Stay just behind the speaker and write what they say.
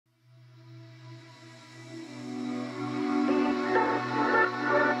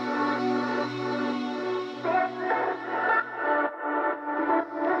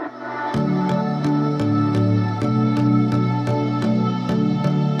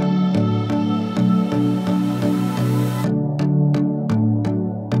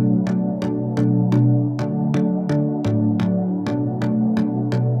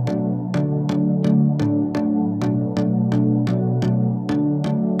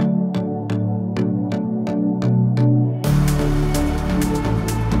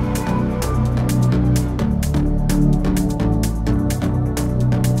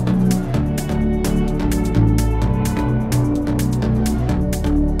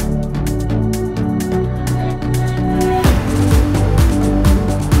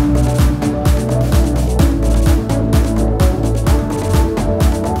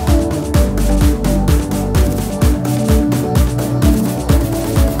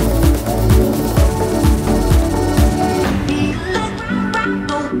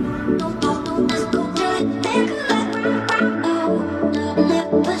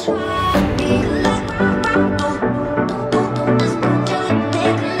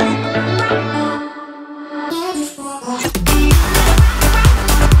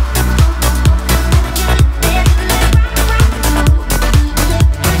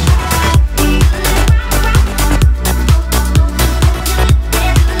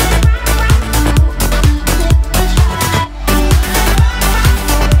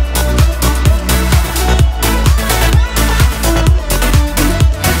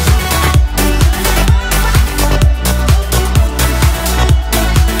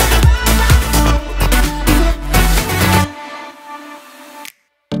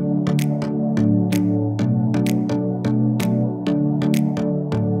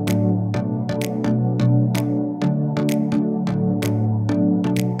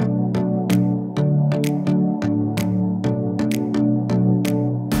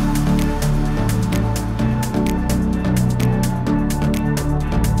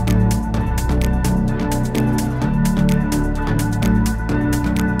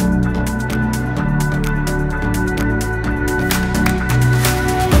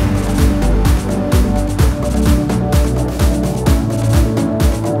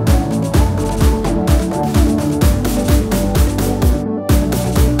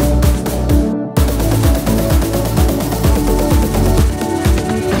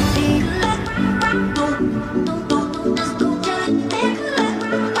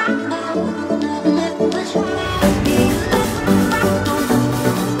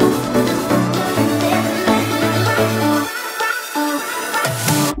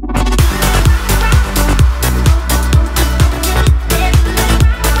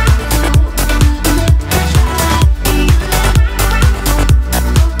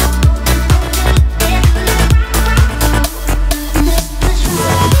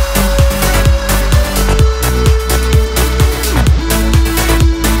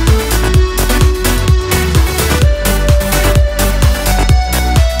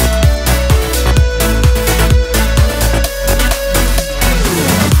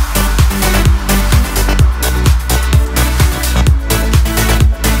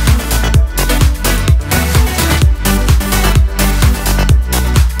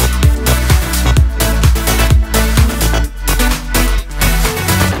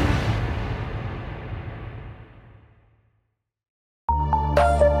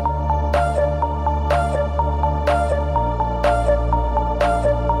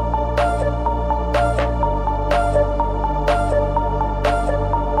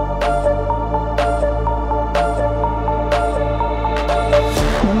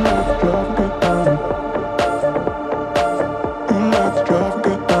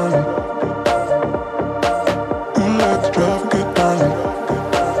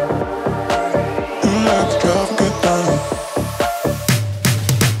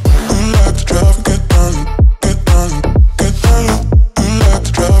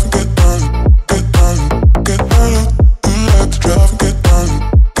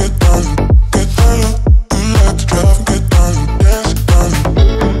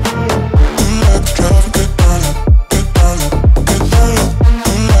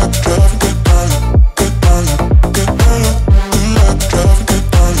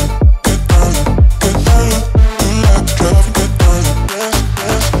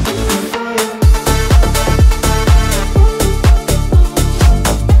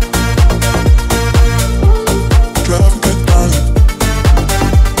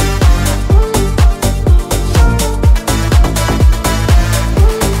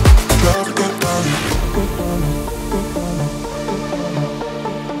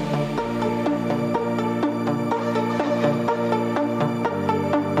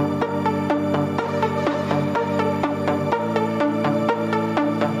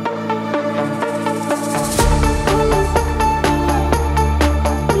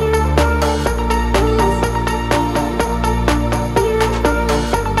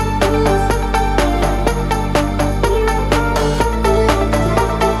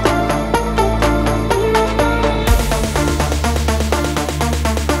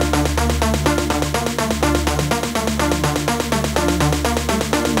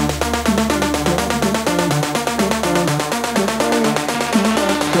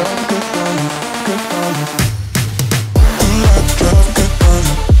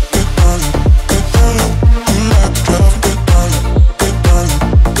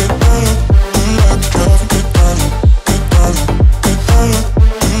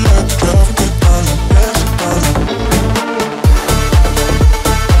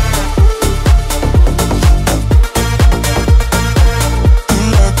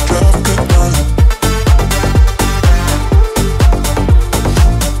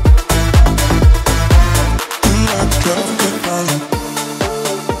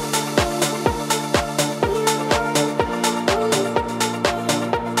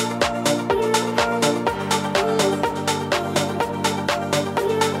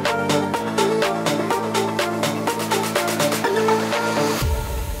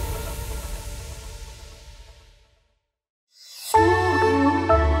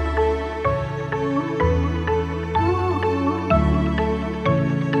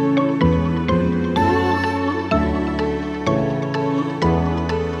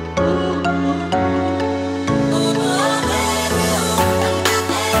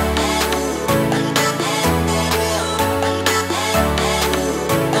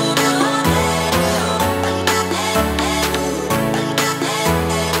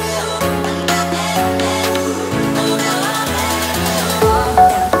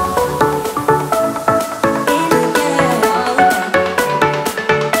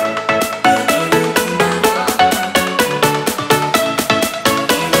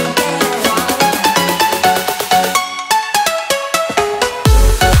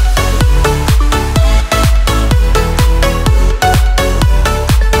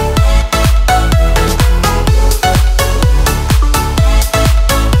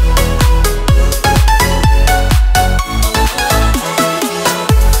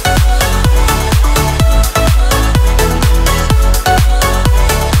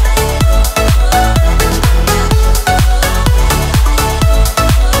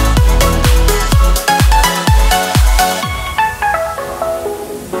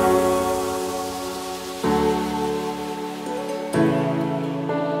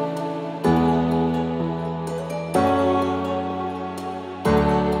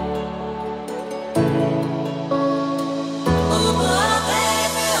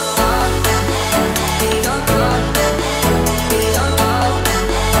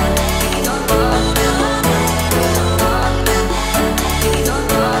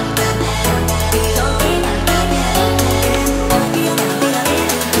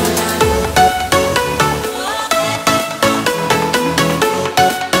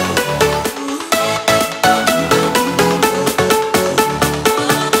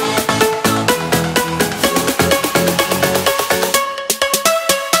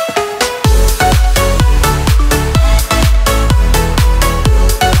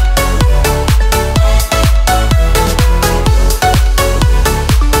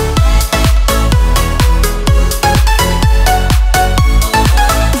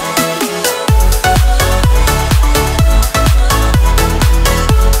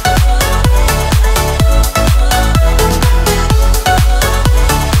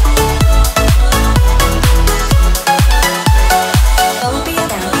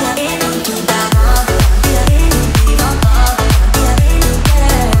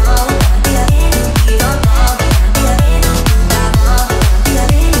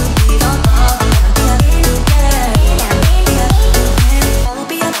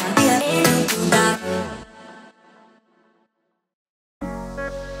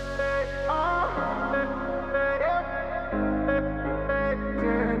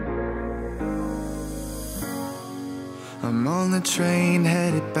on the train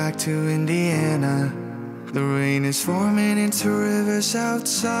headed back to Indiana. The rain is forming into rivers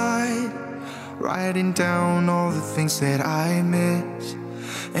outside, writing down all the things that I miss,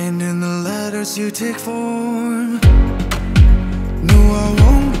 and in the letters you take form. No, I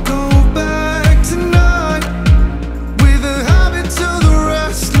won't go back tonight with the habits of the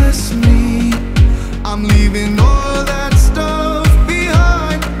restless me. I'm leaving all that stuff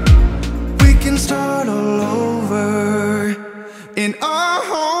behind. We can start all over in our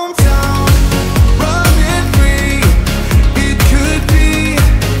hometown, running free. It could be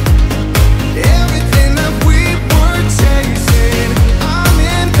everything that we were chasing. I'm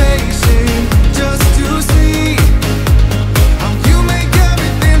impatient just to see how you make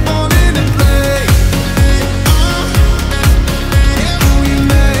everything fall into place.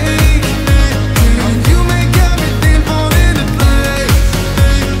 How you make everything fall into place.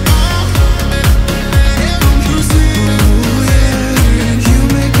 You see, you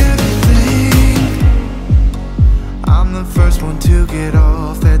make everything. I'm the first one to get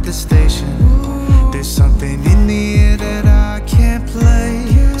off at the station. There's something in the air that I can't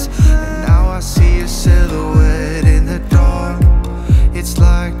place, and now I see a silhouette in the dark. It's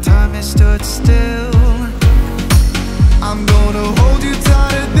like time has stood still. I'm gonna hold you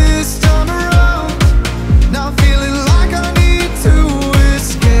tighter this time around. Now feeling like I need to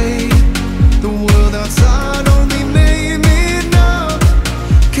escape. The world outside only made me numb,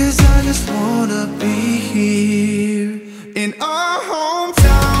 'cause I just wanna be here in our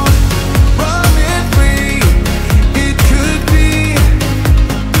hometown, running free. It could be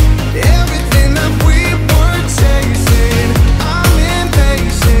everything that we were chasing. I'm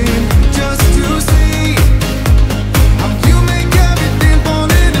impatient just to see how you make everything fall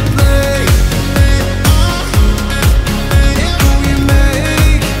into place.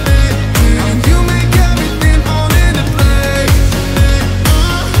 How you make everything fall into place.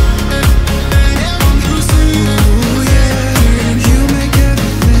 You see, you make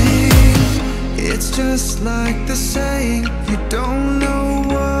everything. It's just like the saying, you don't know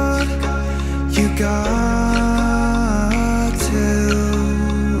what you got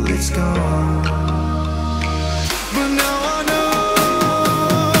till it's gone. But now I know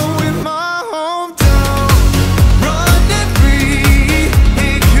in my hometown, running free.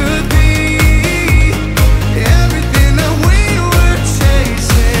 It could be everything that we were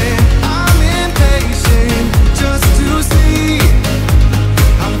chasing. I'm impatient just to see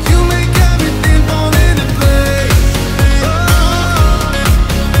how you make everything fall into place.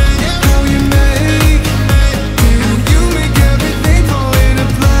 How you make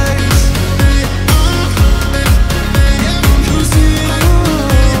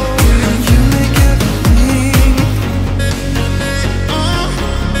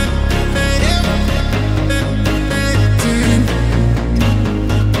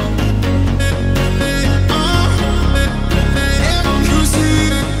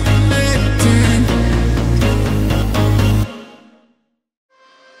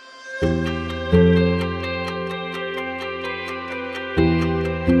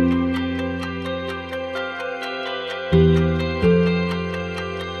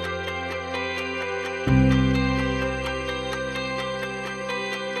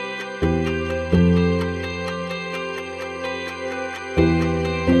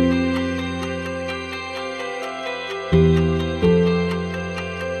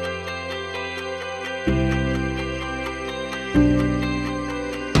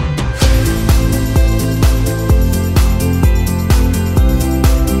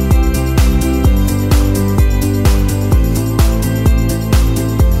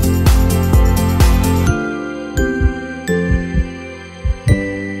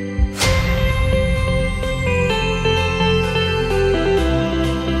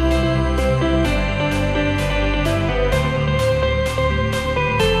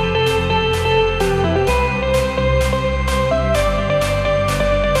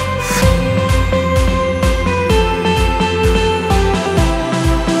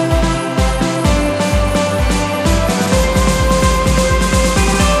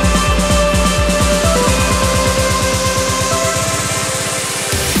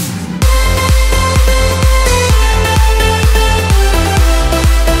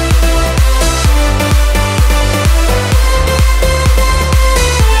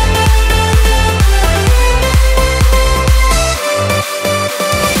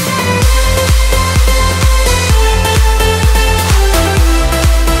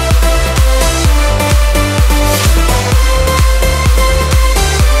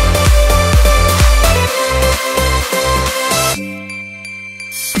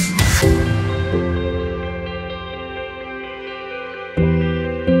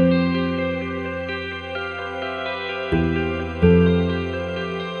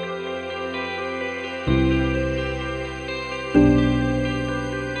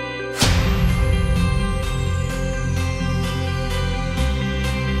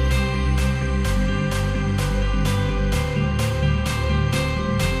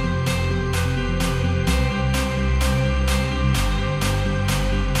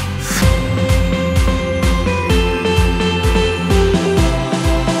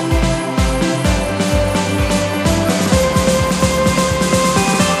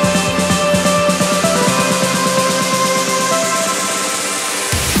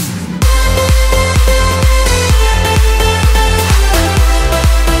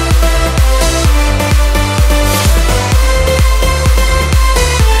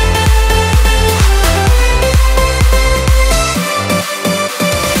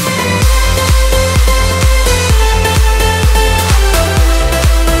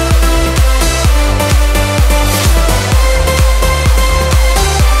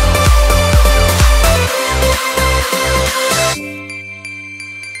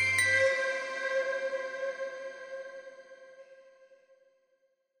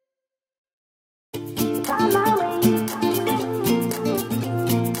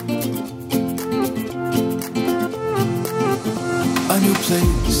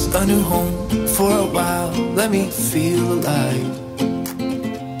a new home for a while, let me feel alive.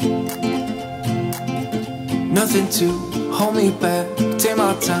 Nothing to hold me back, take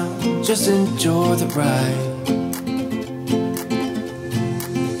my time, just enjoy the ride.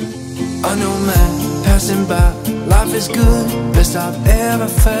 A new man passing by, life is good, best I've ever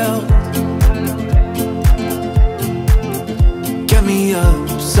felt. Get me up,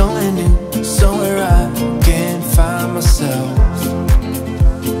 somewhere new, somewhere I can find myself.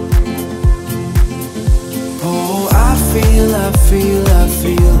 Oh, I feel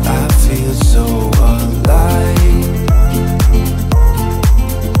so alive.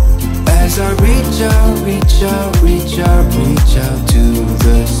 As I reach out, reach out, reach out, reach out to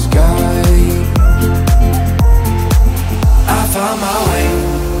the sky. I found my way,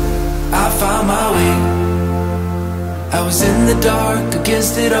 I found my way. I was in the dark,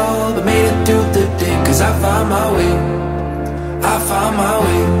 against it all, but made it through the day. Cause I found my way, I found my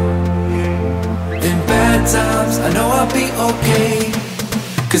way. In bad times, I know I'll be okay.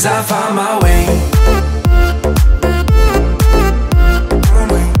 Cause I found my way.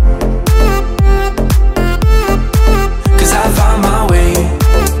 Cause I found my way.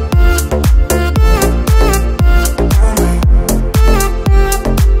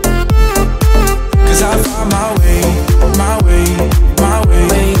 Cause I found my way, my way, my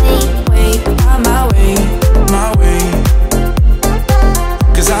way. Found my way, my way.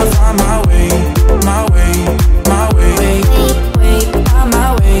 Cause I found my way, my way, my way. Found my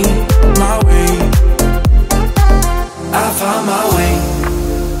way, my way. I found my way,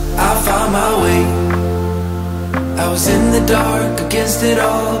 I found my way. I was in the dark, against it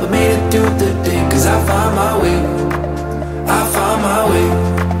all, but made it through the day. Cause I found my way, I found my way.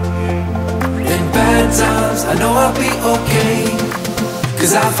 In bad times, I know I'll be okay.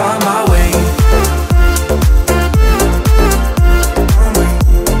 Cause I found my way.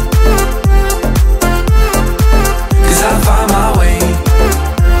 Cause I found my way.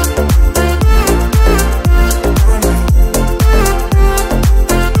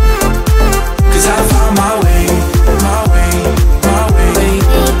 Cause I found my way, my way, my way.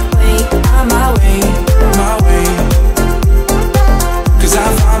 Found my way, my way. Cause I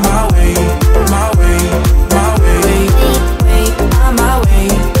found my way, my way, my way. Found my way,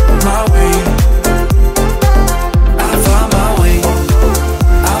 my way. I found my way,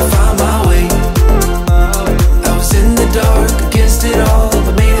 I found my way. I was in the dark, against it all,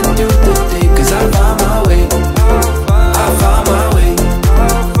 but made it through the day. Cause I found my way, I found my way.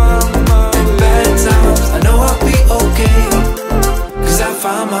 In bad times, I know I'll be okay. Cause I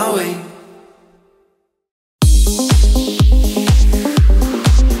found my way.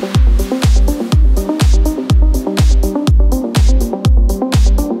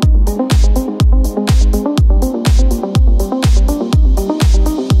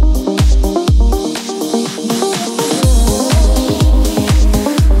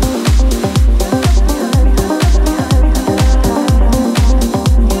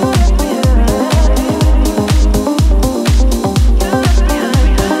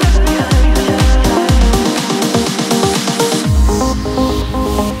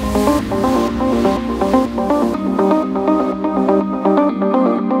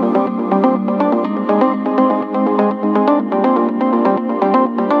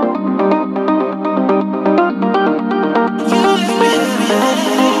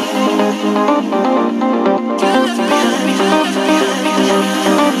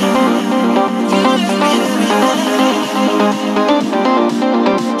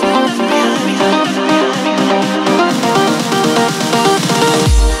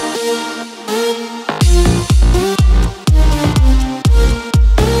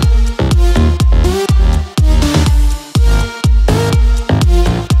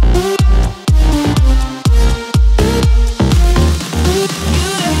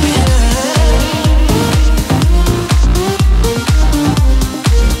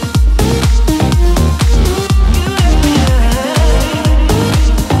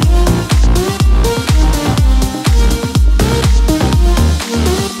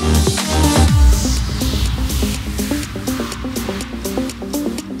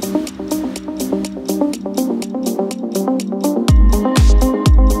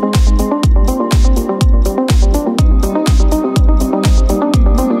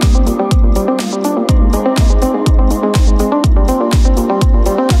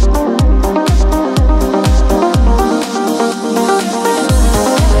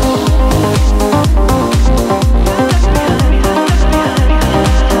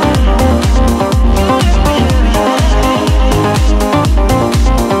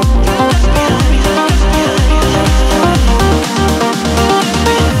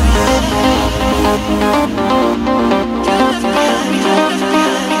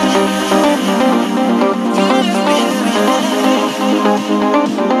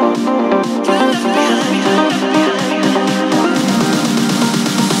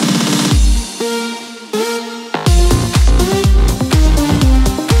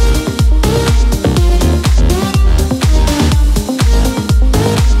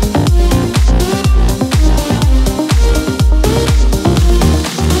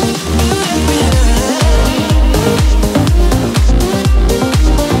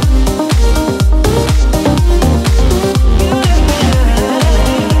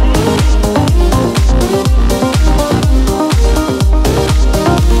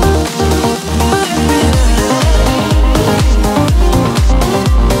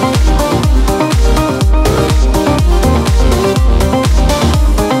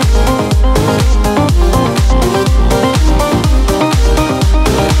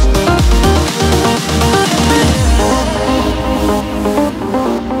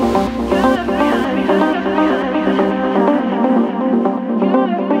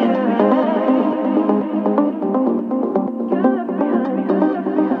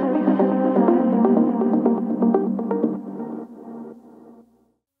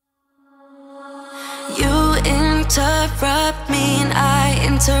 disrupt me and I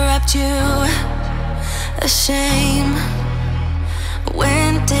interrupt you. A shame.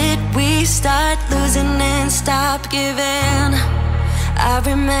 When did we start losing and stop giving? I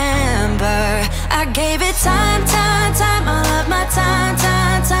remember I gave it time, time, time, all of my time,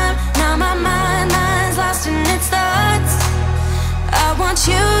 time, time. Now my mind's lost in its thoughts. I want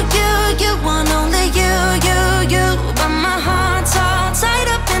you, you, you want only you, you, you. But my heart's all tied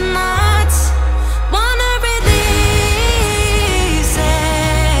up in knots. Wanna release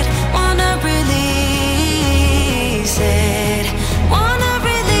it, wanna release it, wanna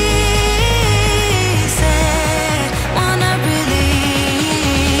release it, wanna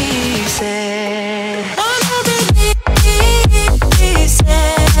release it, wanna release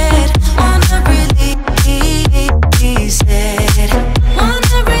it, wanna release it,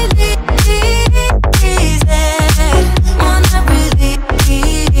 wanna release it.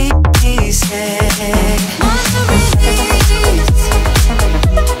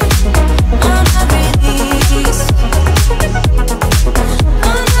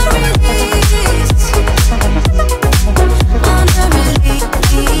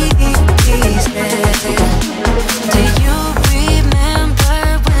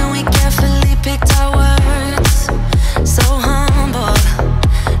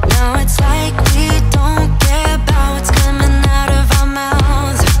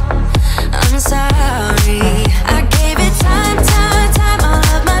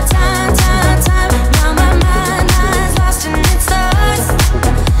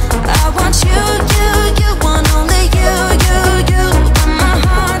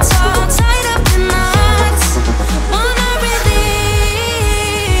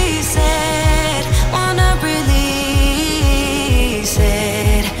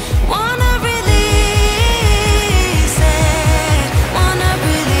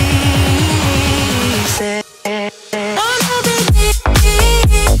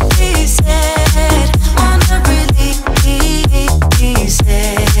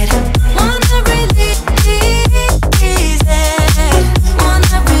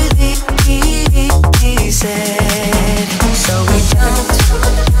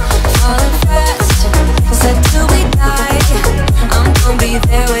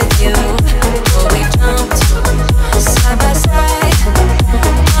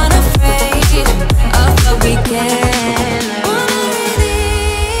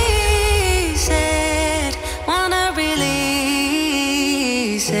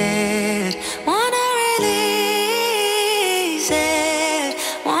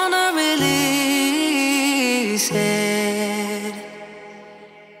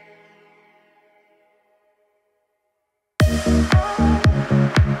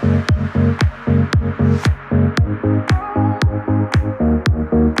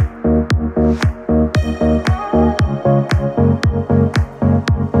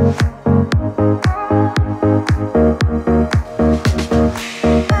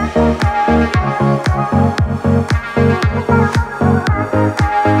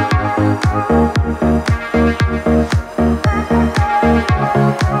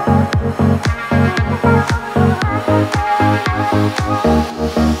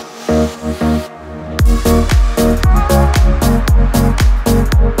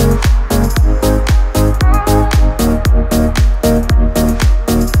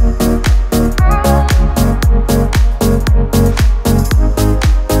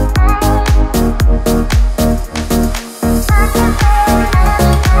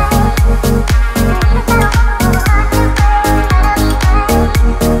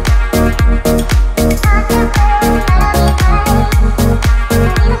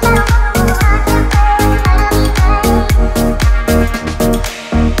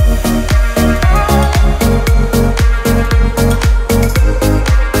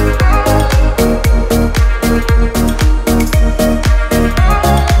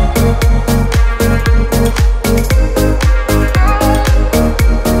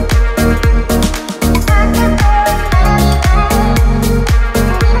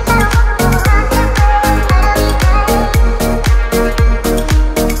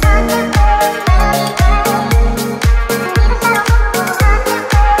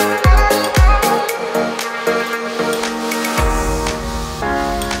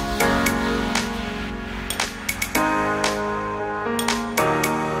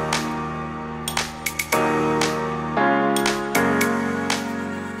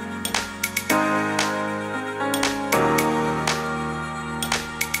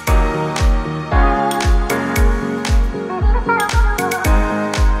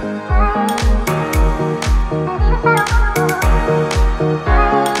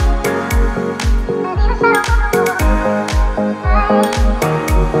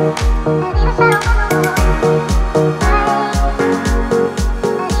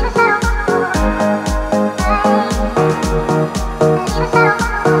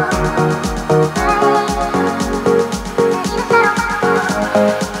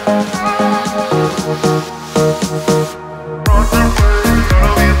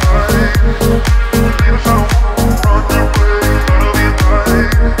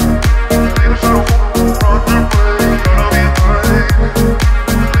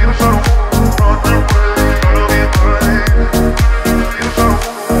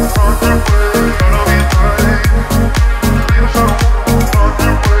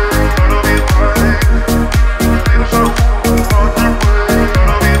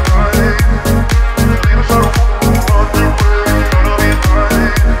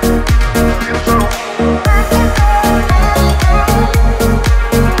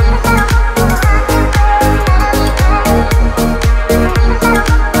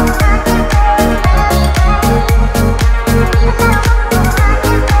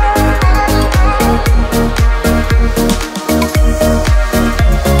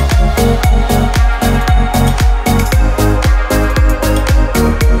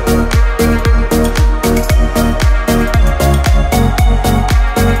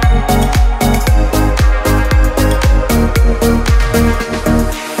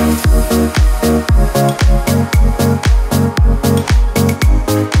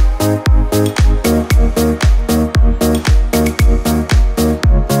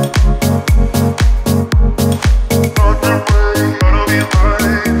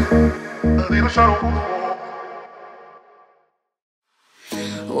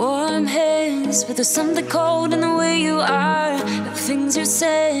 this, but there's something cold in the way you are. The things you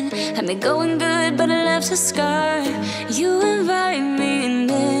said had me going good, but it left a scar. You invite me and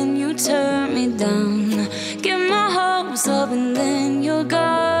then you turn me down. Get my hopes up and then you're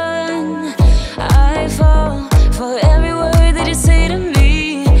gone. I fall for every word that you say to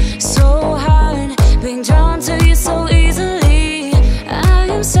me. So hard, being drawn to you so easily. I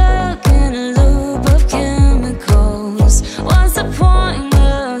am stuck in a loop of chemicals. What's the point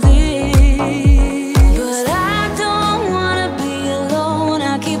of this? But I don't wanna be alone.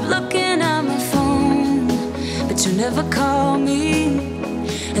 I keep looking at my phone, but you never call me.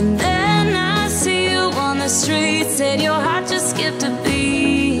 And then I see you on the street. Said your heart just skipped a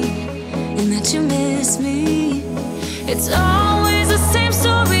beat and that you miss me. It's all